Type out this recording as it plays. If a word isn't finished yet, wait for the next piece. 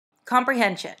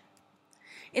Comprehension.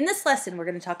 In this lesson, we're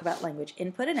going to talk about language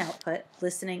input and output,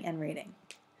 listening and reading.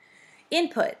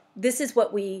 Input, this is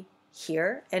what we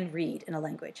hear and read in a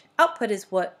language. Output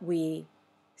is what we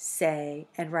say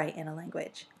and write in a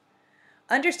language.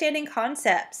 Understanding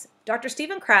concepts. Dr.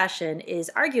 Stephen Krashen is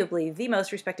arguably the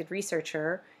most respected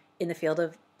researcher in the field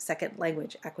of second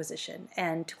language acquisition.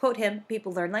 And to quote him,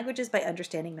 people learn languages by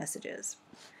understanding messages.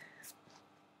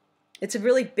 It's a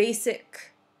really basic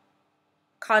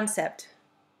concept,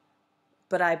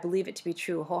 but I believe it to be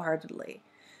true wholeheartedly.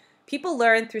 People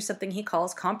learn through something he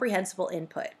calls comprehensible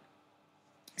input.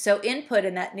 So input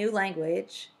in that new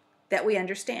language that we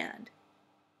understand.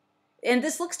 And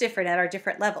this looks different at our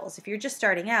different levels. If you're just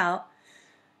starting out,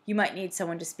 you might need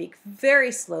someone to speak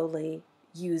very slowly,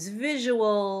 use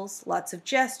visuals, lots of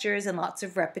gestures, and lots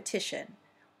of repetition.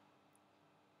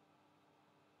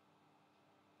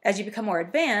 As you become more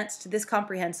advanced, this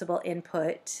comprehensible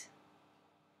input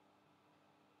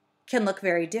can look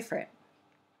very different.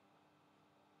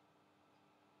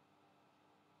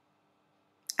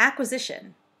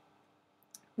 Acquisition.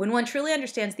 When one truly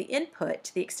understands the input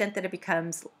to the extent that it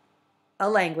becomes a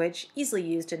language easily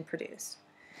used and produced.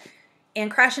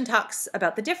 And Krashen talks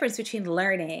about the difference between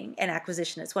learning and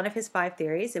acquisition. It's one of his 5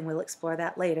 theories, and we'll explore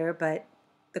that later, but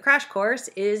the crash course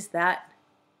is that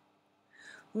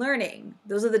learning,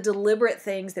 those are the deliberate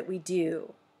things that we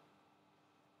do.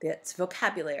 It's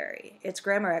vocabulary, it's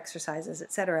grammar exercises,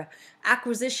 etc.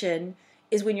 Acquisition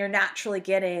is when you're naturally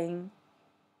getting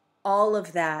all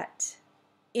of that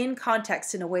in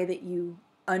context in a way that you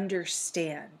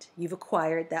understand. You've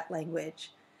acquired that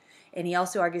language. And he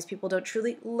also argues people don't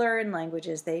truly learn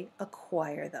languages, they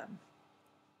acquire them.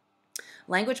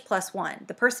 Language plus one.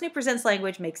 The person who presents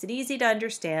language makes it easy to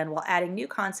understand while adding new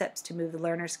concepts to move the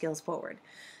learner's skills forward.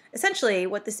 Essentially,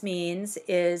 what this means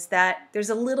is that there's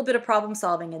a little bit of problem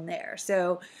solving in there.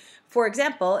 So, for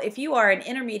example, if you are an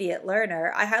intermediate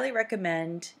learner, I highly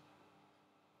recommend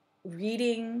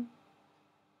reading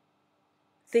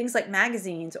things like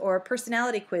magazines or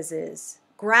personality quizzes,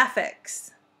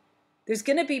 graphics. There's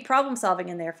going to be problem solving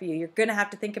in there for you. You're going to have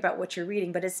to think about what you're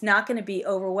reading, but it's not going to be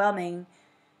overwhelming.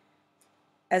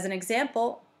 As an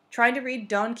example, trying to read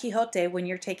Don Quixote when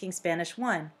you're taking Spanish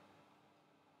 1.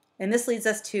 And this leads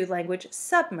us to language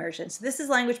submersion. So this is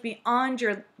language beyond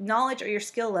your knowledge or your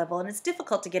skill level, and it's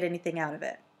difficult to get anything out of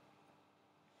it.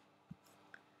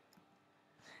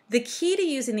 The key to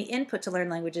using the input to learn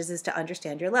languages is to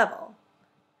understand your level.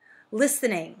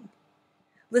 Listening.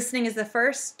 Listening is the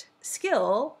first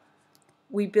skill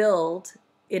we build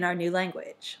in our new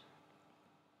language.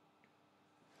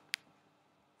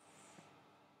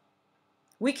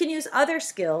 We can use other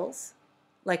skills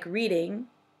like reading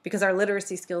because our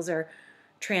literacy skills are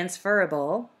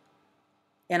transferable,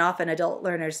 and often adult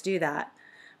learners do that,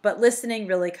 but listening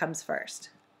really comes first.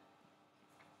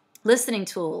 Listening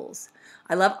tools.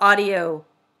 I love audio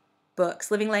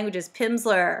books, Living Languages,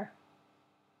 Pimsleur.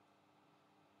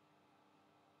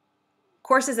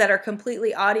 Courses that are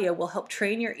completely audio will help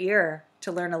train your ear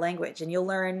to learn a language, and you'll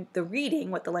learn the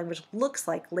reading, what the language looks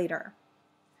like later.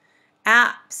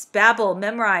 Apps, Babbel,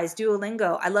 Memrise,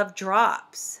 Duolingo. I love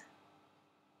Drops.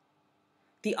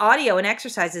 The audio and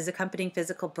exercises accompanying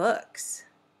physical books.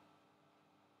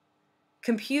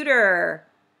 Computer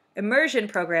immersion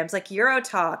programs like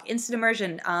EuroTalk, Instant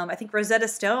Immersion. I think Rosetta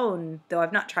Stone, though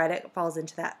I've not tried it, falls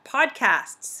into that.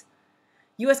 Podcasts.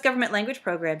 U.S. government language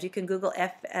programs. You can Google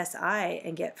FSI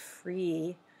and get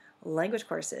free language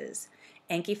courses.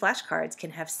 Anki flashcards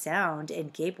can have sound,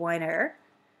 and Gabe Weiner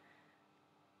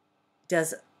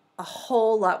does a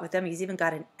whole lot with them. He's even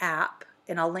got an app,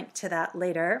 and I'll link to that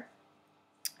later.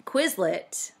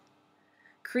 Quizlet.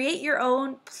 Create your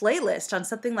own playlist on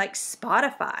something like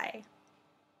Spotify.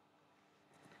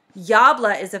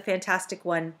 Yabla is a fantastic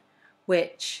one,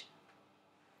 which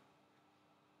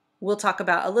we'll talk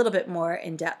about a little bit more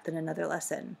in depth in another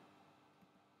lesson.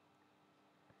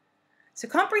 So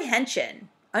comprehension,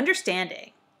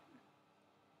 understanding.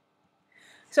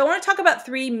 So I want to talk about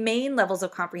 3 main levels of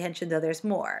comprehension, though there's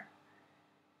more.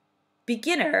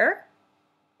 Beginner,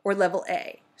 or level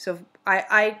A. So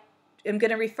I am going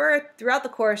to refer throughout the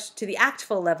course to the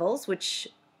actful levels, which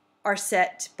are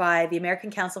set by the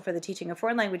American Council for the Teaching of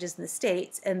Foreign Languages in the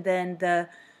States, and then the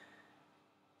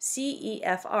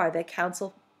CEFR, the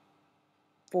Council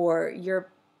for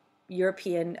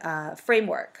European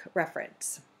Framework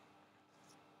Reference.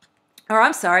 Or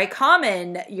I'm sorry,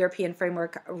 Common European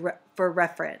Framework for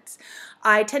Reference.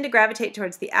 I tend to gravitate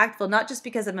towards the actful, not just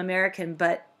because I'm American,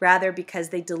 but rather because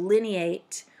they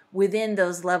delineate within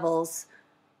those levels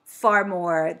far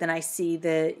more than I see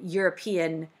the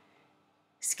European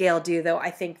scale do, though I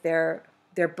think they're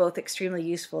they're both extremely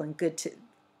useful and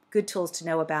good tools to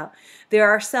know about. There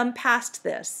are some past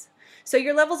this. So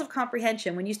your levels of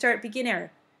comprehension, when you start at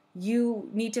beginner, you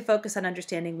need to focus on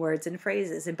understanding words and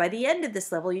phrases. And by the end of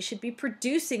this level, you should be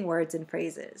producing words and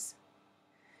phrases.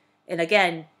 And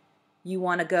again, you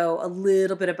want to go a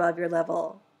little bit above your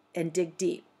level and dig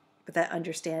deep with that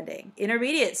understanding.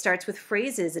 Intermediate starts with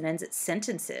phrases and ends at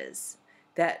sentences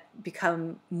that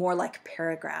become more like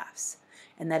paragraphs.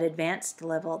 And that advanced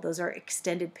level, those are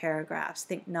extended paragraphs.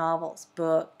 Think novels,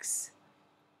 books,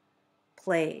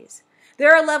 plays.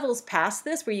 There are levels past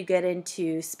this where you get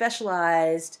into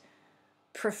specialized,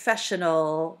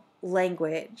 professional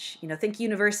language. Think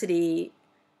university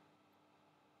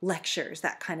lectures,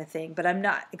 that kind of thing. But I'm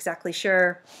not exactly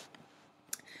sure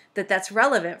that that's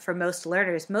relevant for most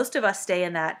learners. Most of us stay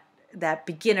in that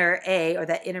beginner A or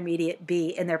that intermediate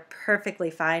B, and they're perfectly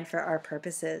fine for our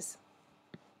purposes.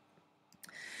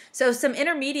 So some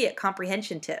intermediate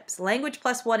comprehension tips. Language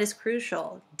 +1 is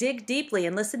crucial. Dig deeply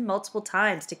and listen multiple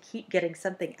times to keep getting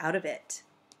something out of it.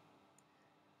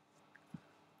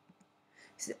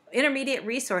 So intermediate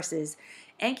resources,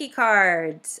 Anki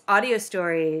cards, audio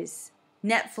stories,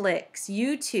 Netflix,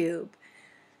 YouTube.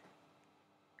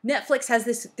 Netflix has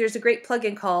this, there's a great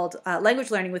plugin called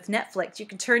Language Learning with Netflix. You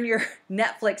can turn your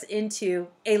Netflix into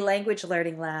a language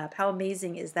learning lab. How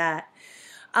amazing is that?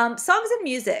 Songs and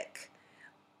music.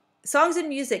 Songs and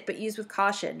music, but used with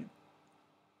caution.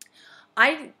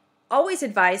 I always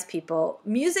advise people,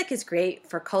 music is great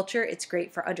for culture. It's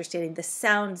great for understanding the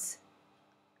sounds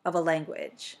of a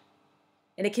language.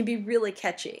 And it can be really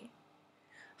catchy.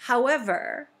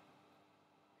 However,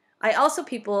 I also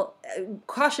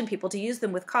caution people to use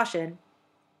them with caution,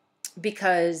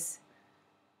 because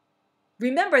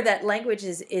remember that language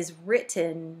is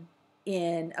written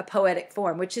in a poetic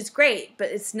form, which is great,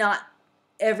 but it's not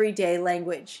everyday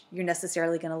language you're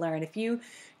necessarily going to learn. If you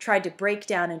tried to break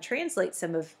down and translate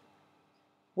some of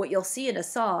what you'll see in a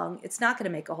song, it's not going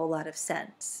to make a whole lot of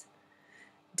sense.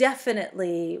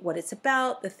 Definitely what it's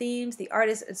about, the themes, the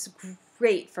artists, it's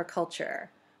great for culture.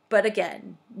 But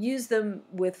again, use them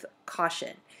with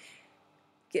caution.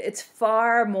 It's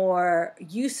far more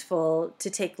useful to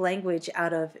take language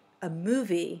out of a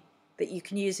movie that you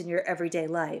can use in your everyday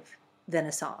life than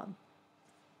a song.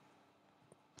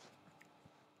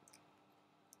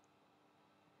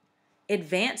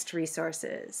 Advanced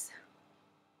resources.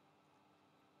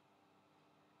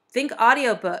 Think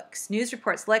audiobooks, news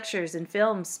reports, lectures, and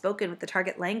films spoken with the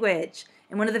target language.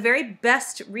 And one of the very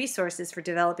best resources for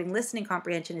developing listening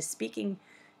comprehension is speaking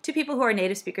to people who are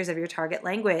native speakers of your target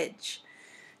language.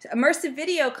 Immersive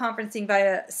video conferencing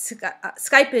via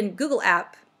Skype and Google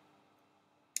app.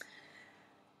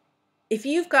 If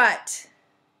you've got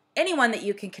anyone that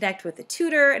you can connect with, a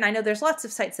tutor, and I know there's lots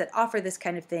of sites that offer this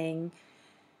kind of thing,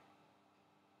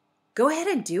 go ahead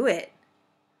and do it.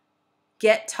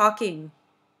 Get talking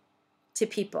to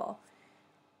people.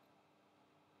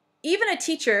 Even a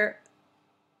teacher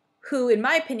who, in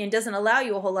my opinion, doesn't allow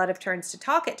you a whole lot of turns to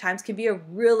talk at times can be a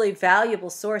really valuable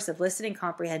source of listening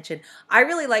comprehension. I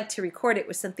really like to record it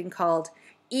with something called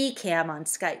eCam on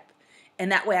Skype,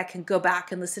 and that way I can go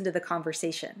back and listen to the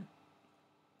conversation.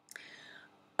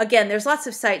 Again, there's lots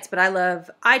of sites, but I love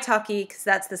italki because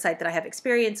that's the site that I have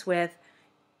experience with.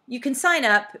 You can sign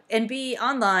up and be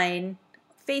online,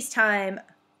 FaceTime,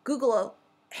 Google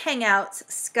Hangouts,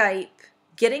 Skype,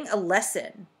 getting a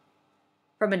lesson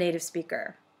from a native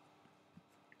speaker.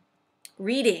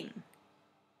 Reading.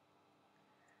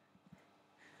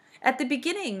 At the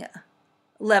beginning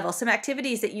level, some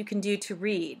activities that you can do to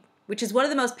read, which is one of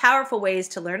the most powerful ways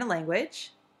to learn a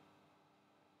language.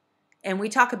 And we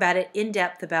talk about it in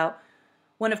depth about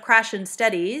one of Krashen's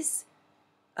studies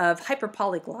of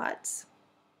hyperpolyglots.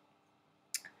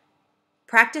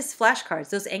 Practice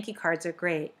flashcards. Those Anki cards are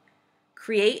great.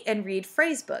 Create and read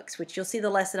phrase books, which you'll see the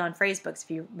lesson on phrase books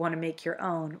if you want to make your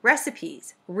own.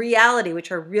 Recipes. Reality,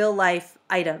 which are real life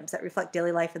items that reflect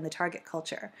daily life in the target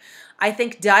culture. I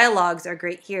think dialogues are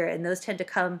great here, and those tend to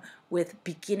come with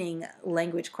beginning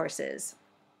language courses.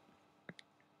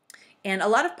 And a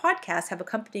lot of podcasts have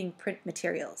accompanying print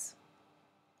materials.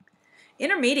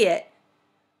 Intermediate.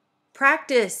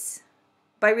 Practice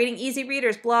by reading easy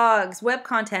readers, blogs, web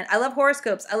content. I love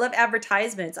horoscopes. I love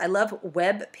advertisements. I love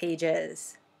web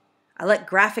pages. I like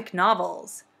graphic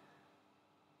novels.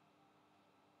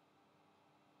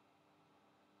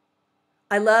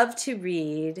 I love to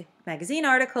read magazine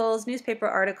articles, newspaper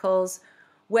articles,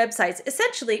 websites.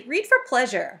 Essentially, read for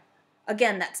pleasure.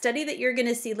 Again, that study that you're going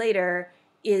to see later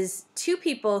is two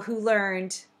people who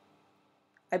learned,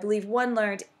 I believe one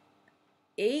learned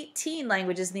 18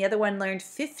 languages and the other one learned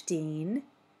 15.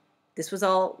 This was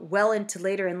all well into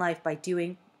later in life by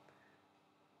doing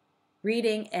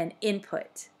reading and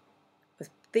input with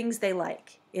things they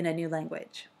like in a new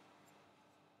language.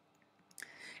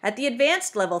 At the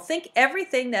advanced level, think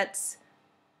everything that's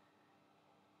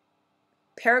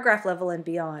paragraph level and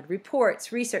beyond.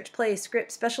 Reports, research, plays,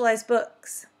 scripts, specialized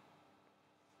books.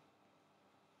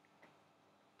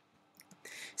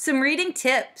 Some reading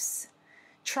tips.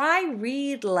 Try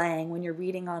ReadLang when you're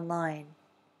reading online.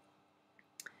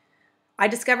 I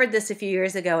discovered this a few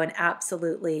years ago and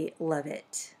absolutely love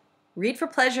it. Read for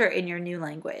pleasure in your new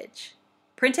language.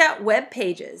 Print out web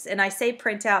pages. And I say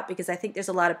print out because I think there's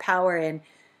a lot of power in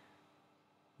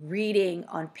reading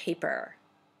on paper.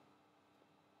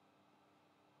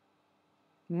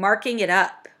 Marking it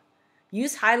up.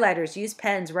 Use highlighters, use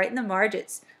pens, write in the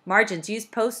margins, use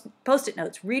post-it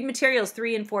notes. Read materials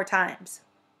 3 and 4 times.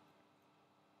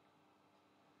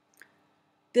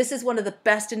 This is one of the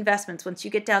best investments once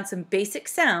you get down some basic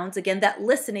sounds. Again, that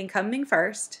listening coming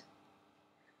first.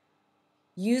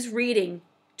 Use reading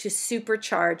to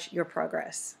supercharge your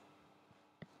progress.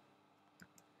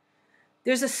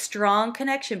 There's a strong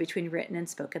connection between written and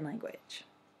spoken language.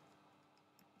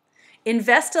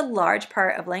 Invest a large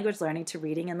part of language learning to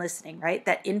reading and listening, right?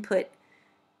 That input.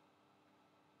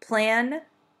 Plan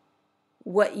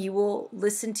what you will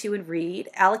listen to and read.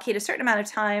 Allocate a certain amount of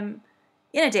time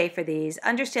in a day for these.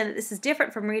 Understand that this is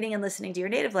different from reading and listening to your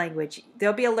native language.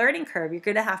 There'll be a learning curve. You're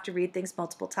going to have to read things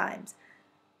multiple times.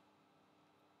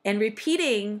 And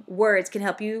repeating words can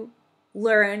help you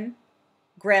learn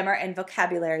grammar and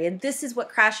vocabulary. And this is what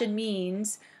Comprehension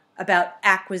means about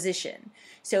acquisition.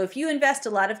 So if you invest a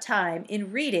lot of time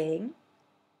in reading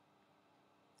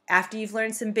after you've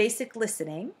learned some basic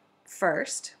listening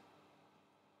first,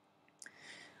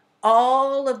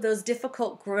 all of those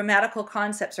difficult grammatical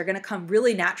concepts are going to come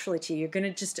really naturally to you. You're going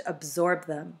to just absorb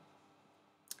them.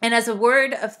 And as a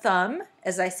word of thumb,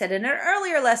 as I said in an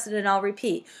earlier lesson, and I'll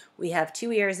repeat, we have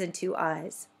 2 ears and 2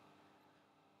 eyes,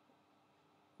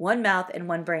 1 mouth and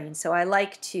 1 brain. So I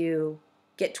like to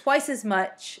get twice as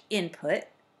much input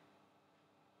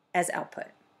as output.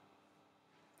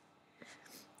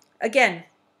 Again,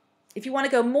 if you want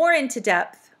to go more into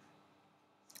depth,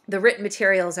 the written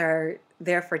materials are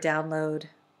there for download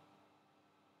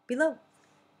below.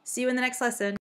 See you in the next lesson.